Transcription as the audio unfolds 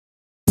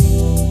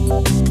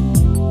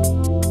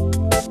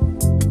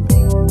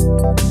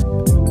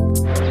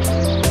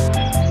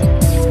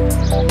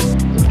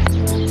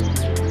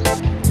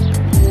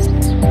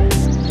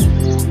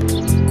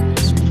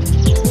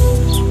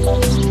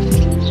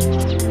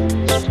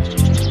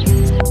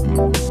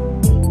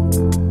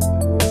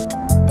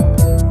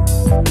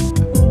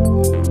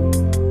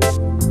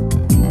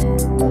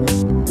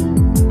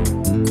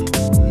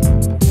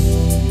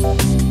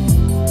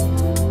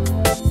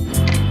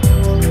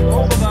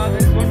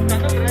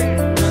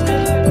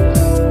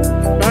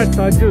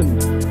Arjun.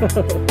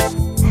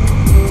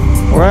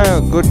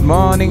 Well, good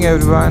morning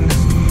everyone.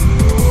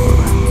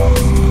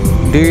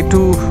 Day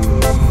 2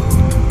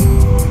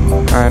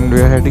 and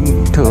we are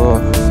heading to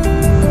a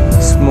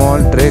small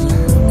trail.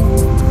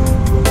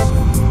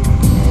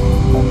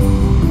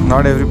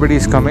 Not everybody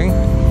is coming,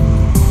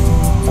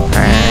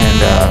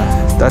 and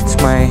that's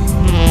my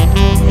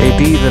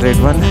 80, the red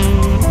one,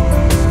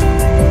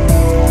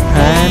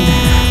 and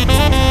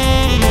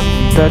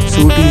that's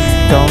Ooty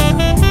town.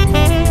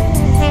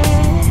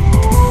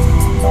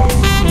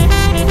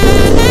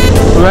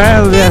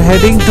 Well, we are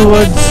heading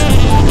towards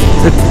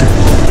the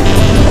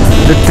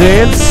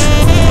trails.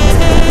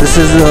 This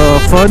is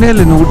Fernhill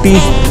in Ooty,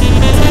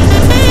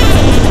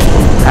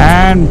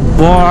 and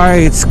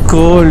boy, it's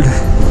cold.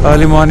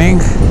 Early morning,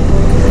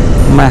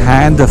 my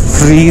hands are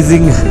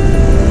freezing,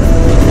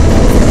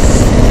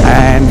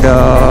 and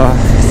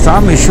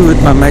some issue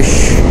with my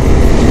mesh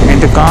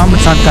intercom.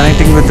 It's not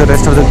connecting with the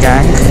rest of the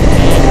gang.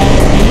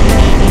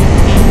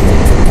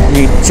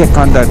 We check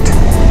on that.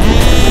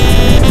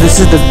 This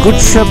is the Good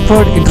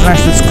Shepherd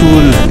International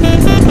School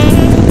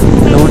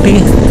in Ooty,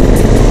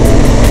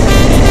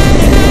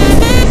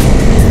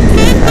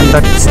 and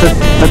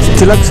that's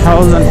Tilak's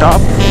house on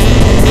top.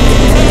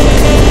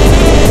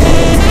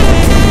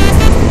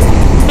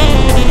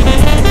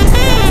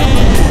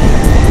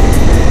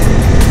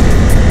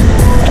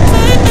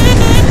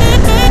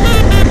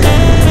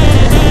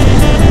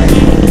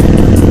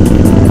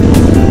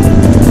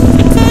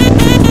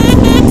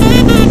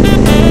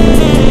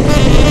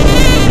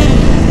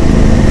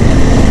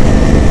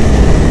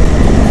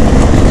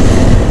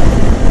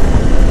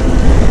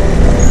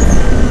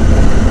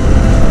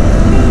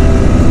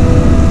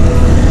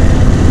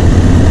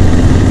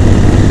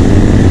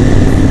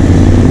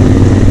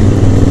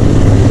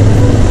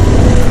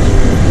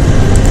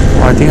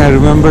 I think I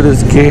remember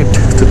this gate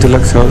to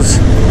Tilak's house.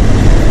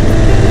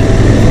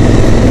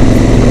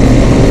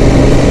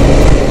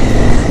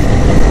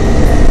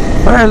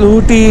 Well,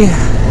 Ooty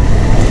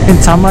in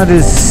summer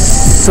is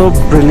so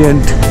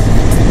brilliant.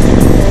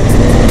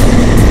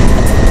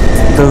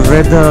 The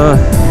weather,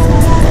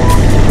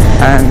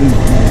 and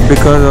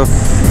because of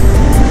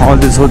all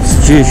this whole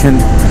situation,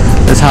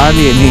 there's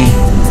hardly any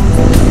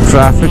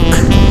traffic.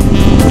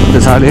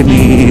 There's hardly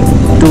any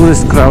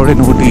tourist crowd in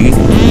Ooty.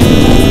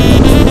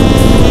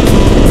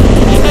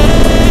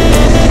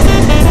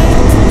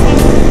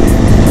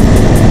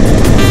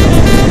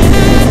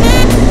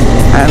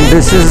 And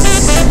this is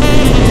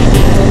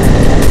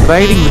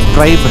riding with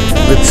T.R.I.B.E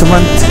with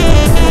Sumant,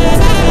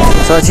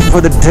 searching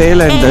for the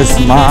trail, and there's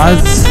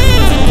Mars,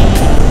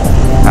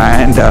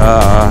 and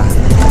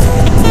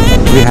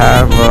we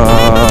have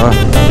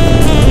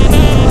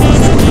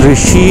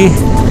Rishi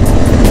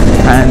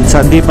and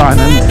Sandeep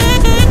Anand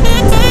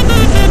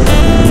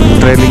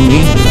trailing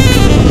me.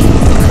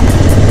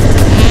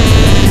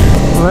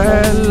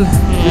 Well,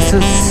 this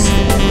is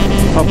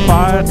a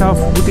part of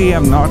Ooty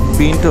I've not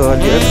been to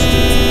earlier.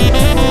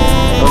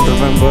 Don't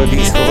remember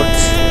these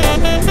roads.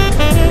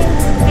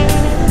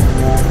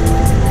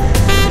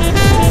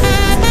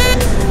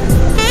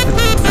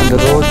 And the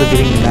roads are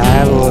getting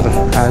narrower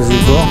as you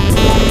go.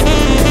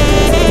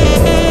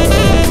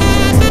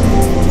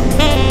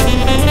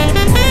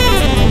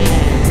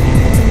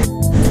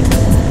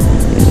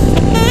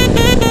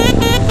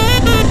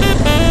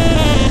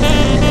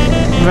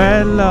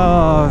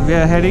 Well, we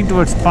are heading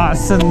towards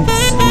Parsons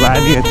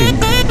Valley, I think.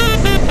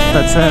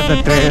 That's where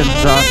the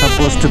trails are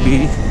supposed to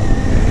be.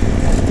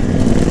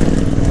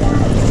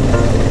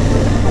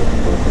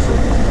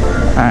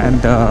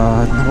 And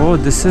oh,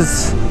 this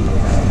is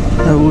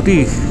the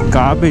Ooty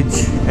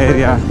garbage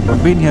area.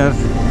 I've been here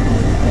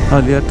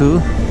earlier too.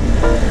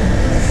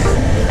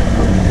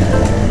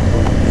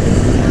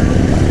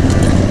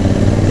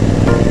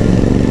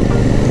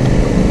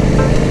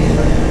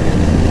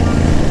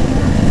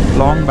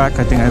 Long back,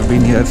 I think I've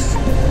been here.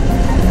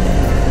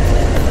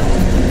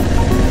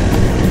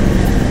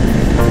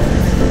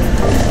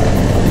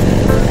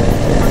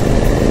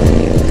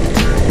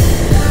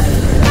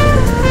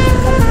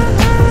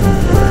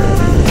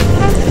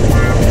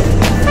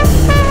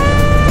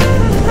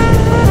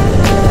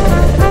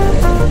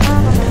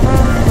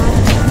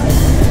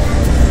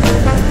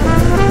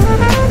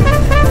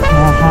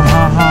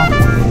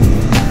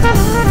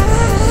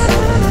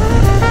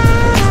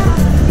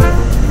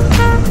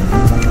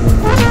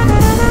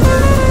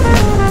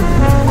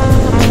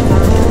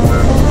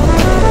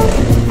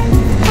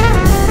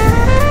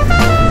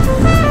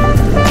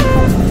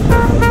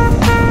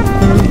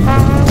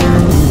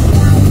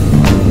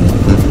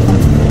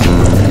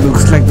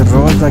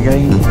 Are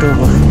getting to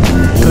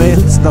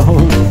trails now,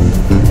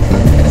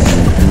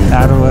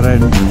 narrower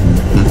and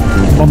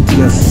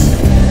bumpier.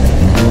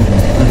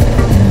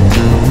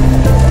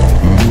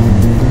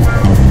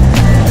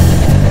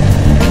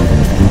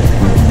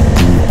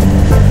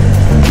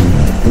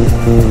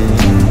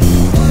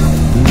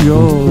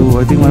 Yo,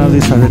 I think one of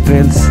these are the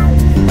trails.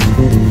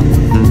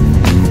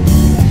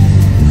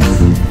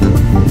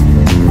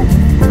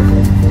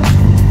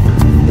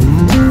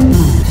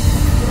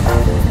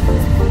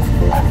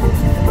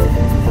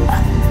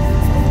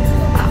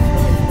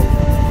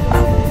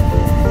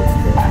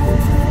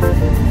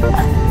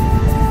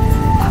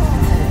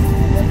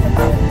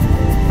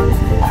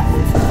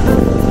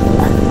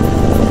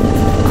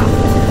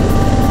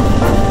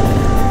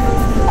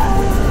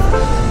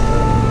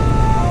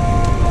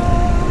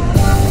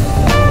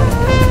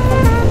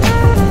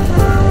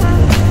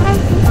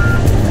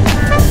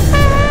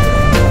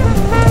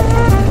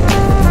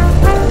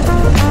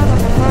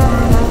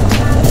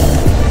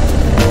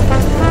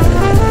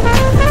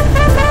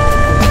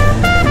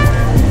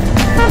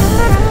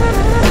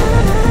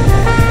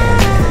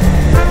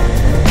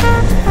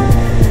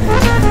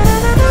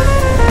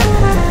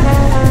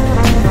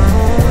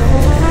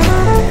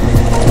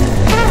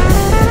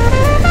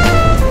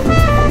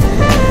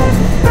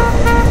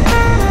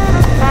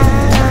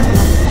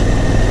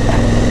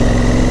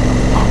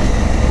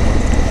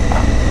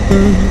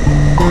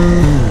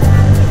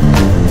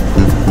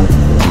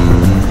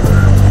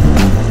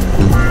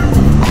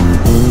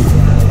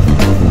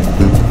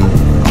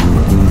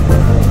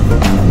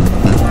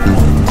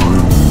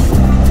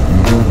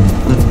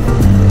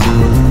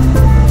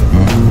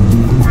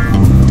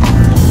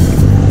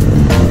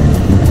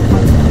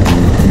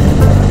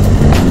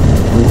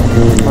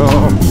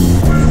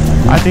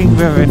 I think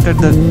we have entered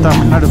the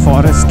Tamil Nadu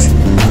forest.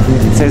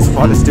 It says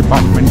Forest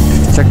Department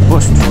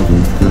checkpost.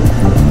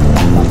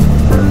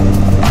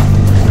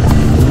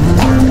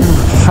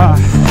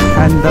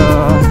 And the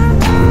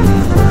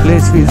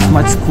place feels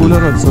much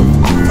cooler also.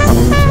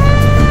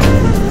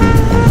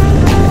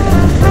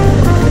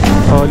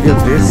 Earlier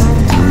place.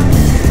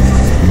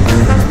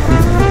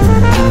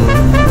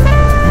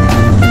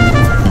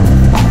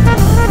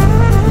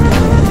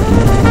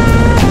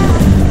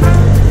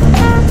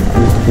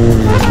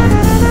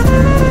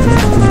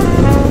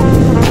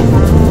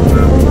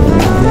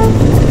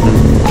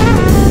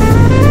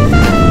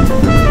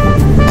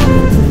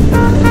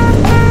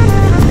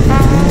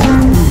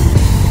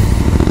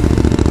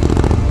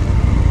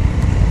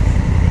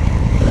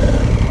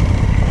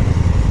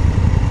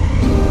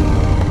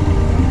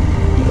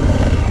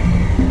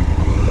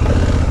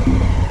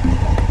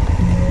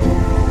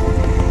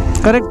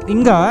 Correct,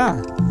 Inga.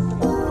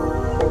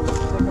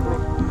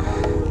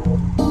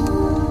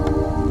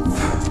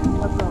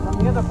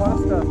 Near the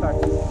forest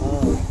starts.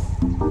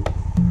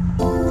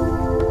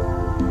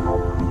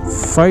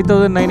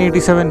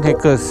 5,987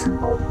 hectares.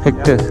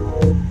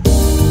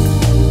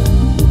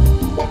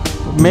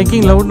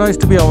 Making loud noise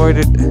to be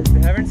avoided.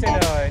 They haven't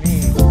said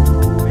any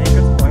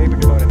vehicles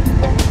prohibited or anything.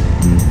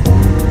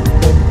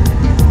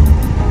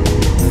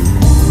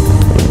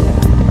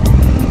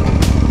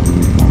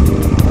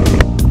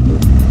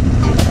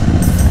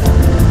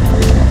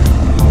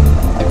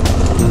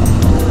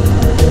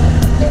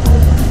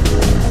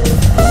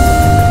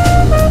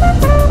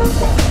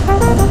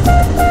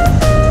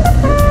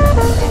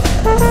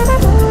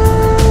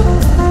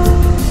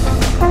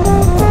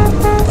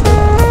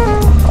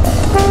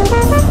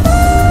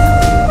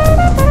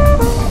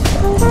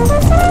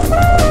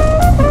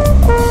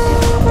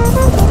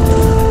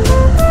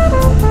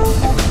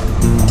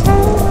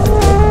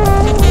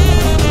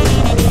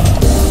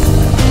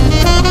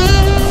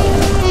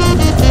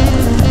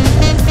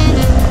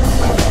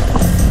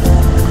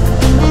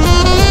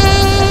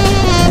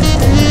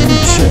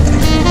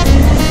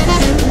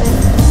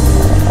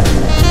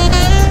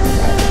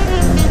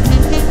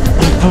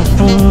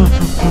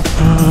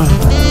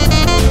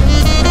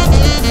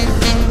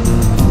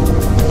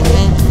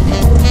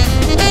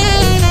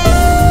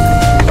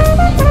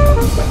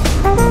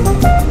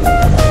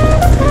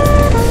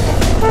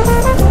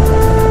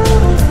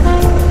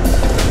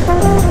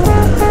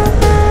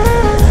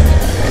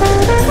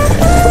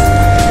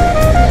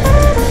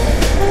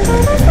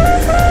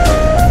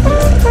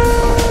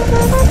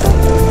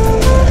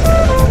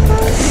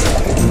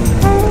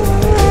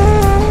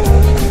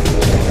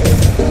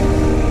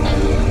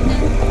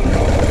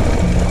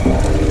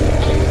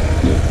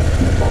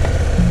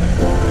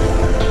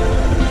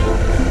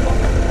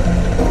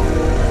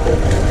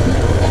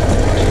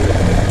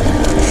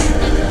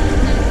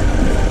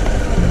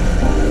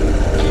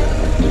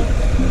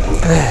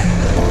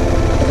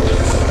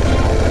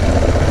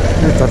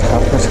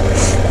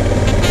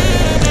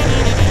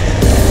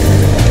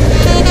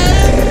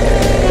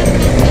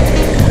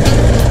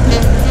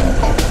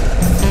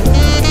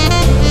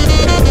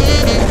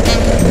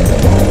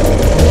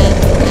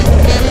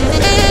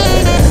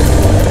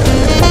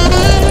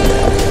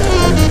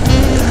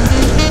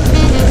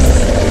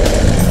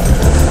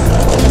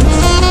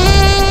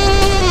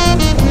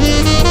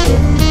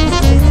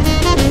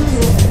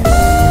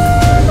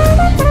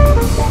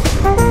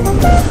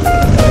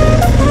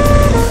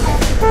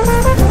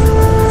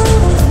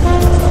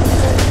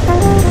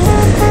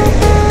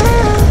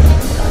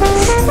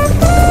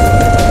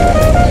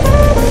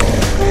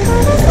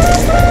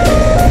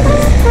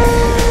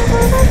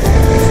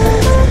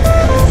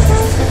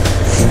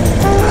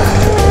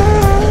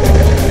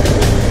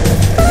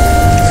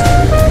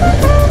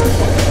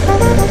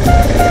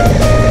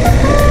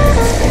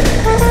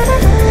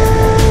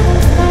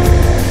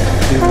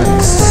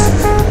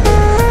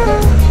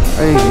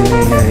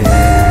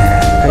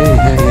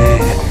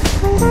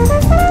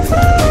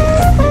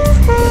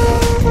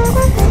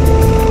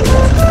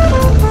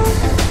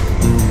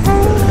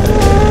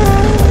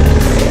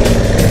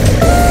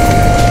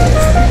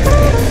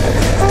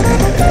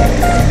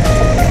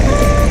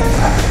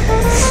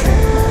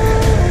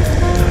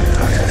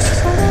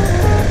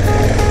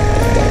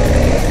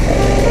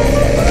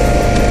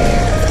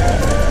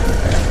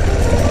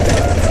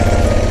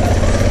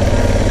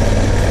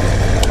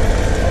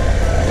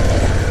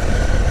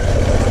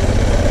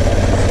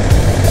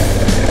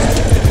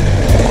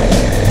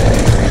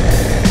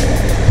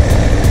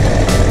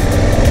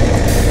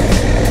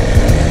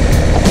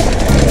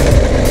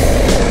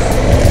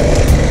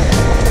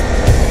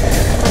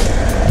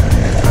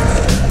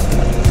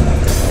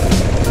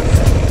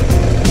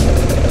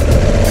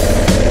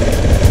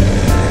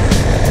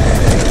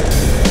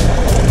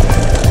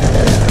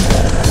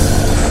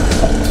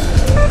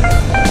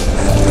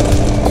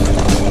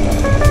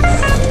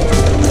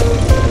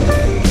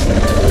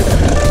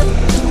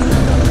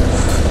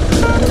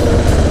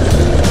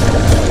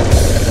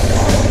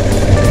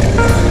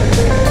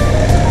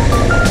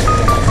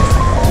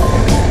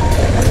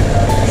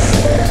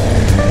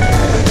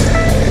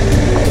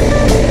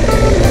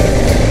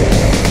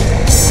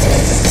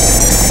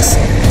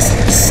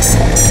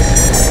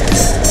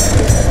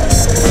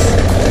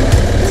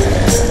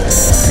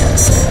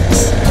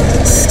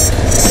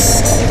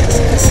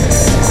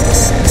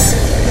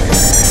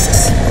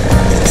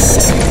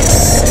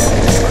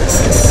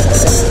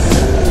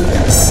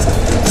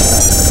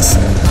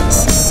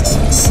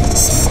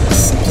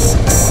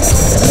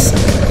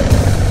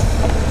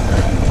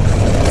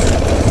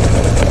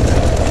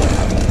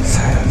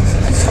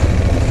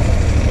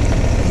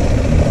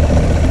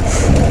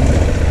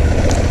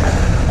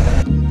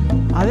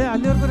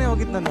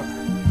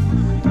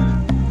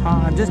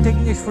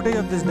 footage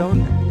of this down.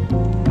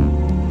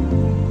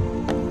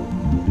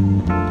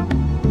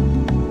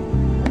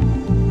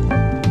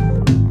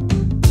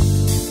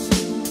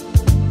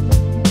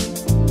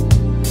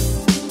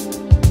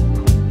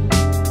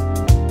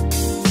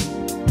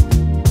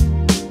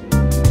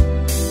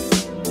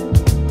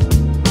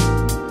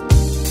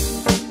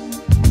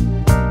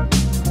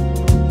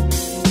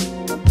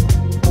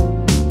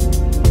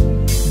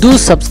 Do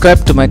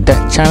subscribe to my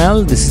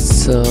channel. This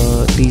is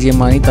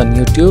Djmahaneet on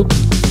YouTube,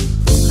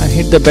 and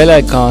hit the bell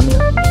icon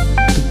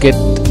to get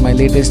my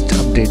latest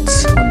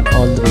updates on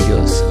all the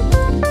videos.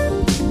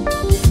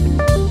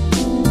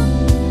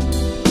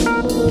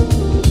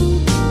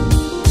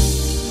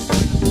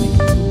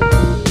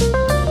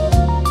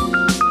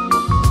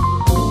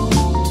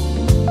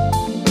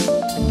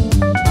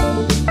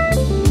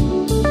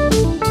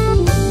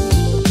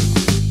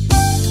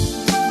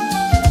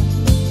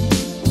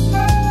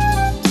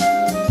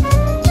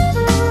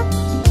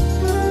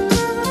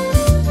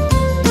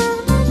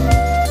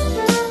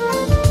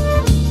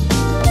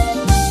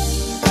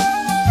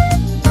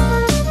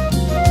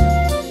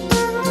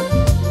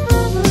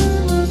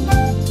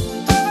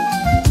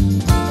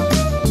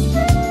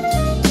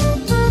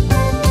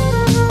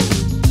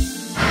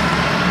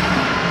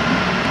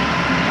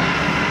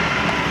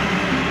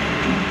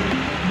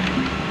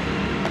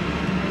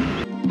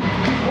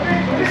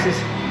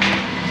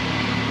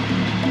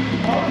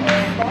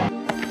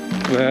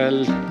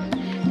 Well,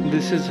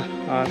 this is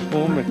our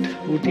home at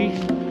Ooty,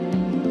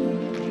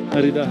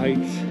 Harida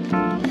Heights.